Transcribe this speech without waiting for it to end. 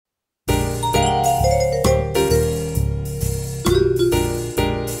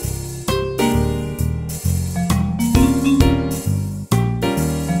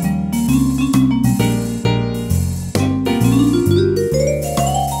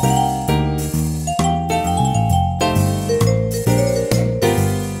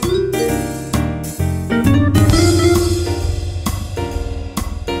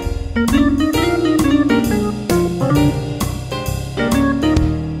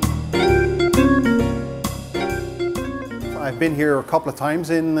been here a couple of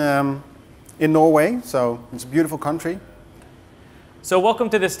times in Norway, so it's a beautiful country. So welcome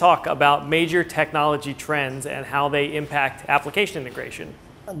to this talk about major technology trends and how they impact application integration.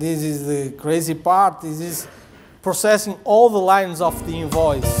 This is the crazy part. This is processing all the lines of the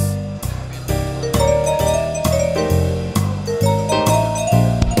invoice.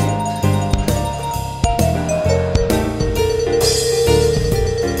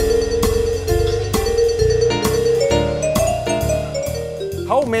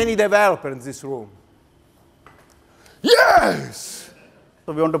 How many developers in this room? Yes!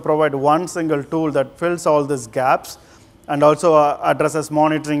 So we want to provide one single tool that fills all these gaps and also addresses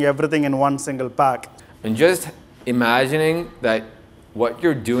monitoring everything in one single pack. And just imagining that what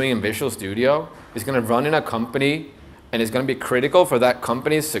you're doing in Visual Studio is going to run in a company and is going to be critical for that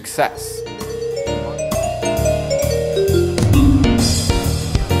company's success.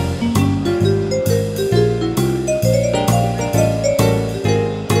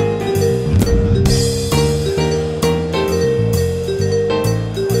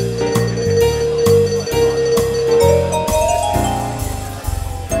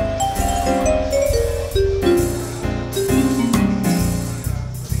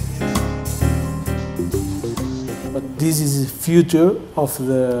 But this is the future of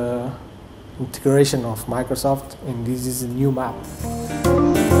the integration of Microsoft, and this is a new map.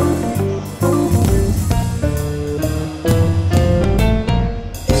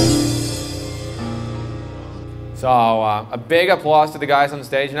 So a big applause to the guys on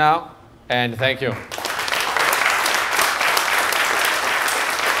stage now, and thank you.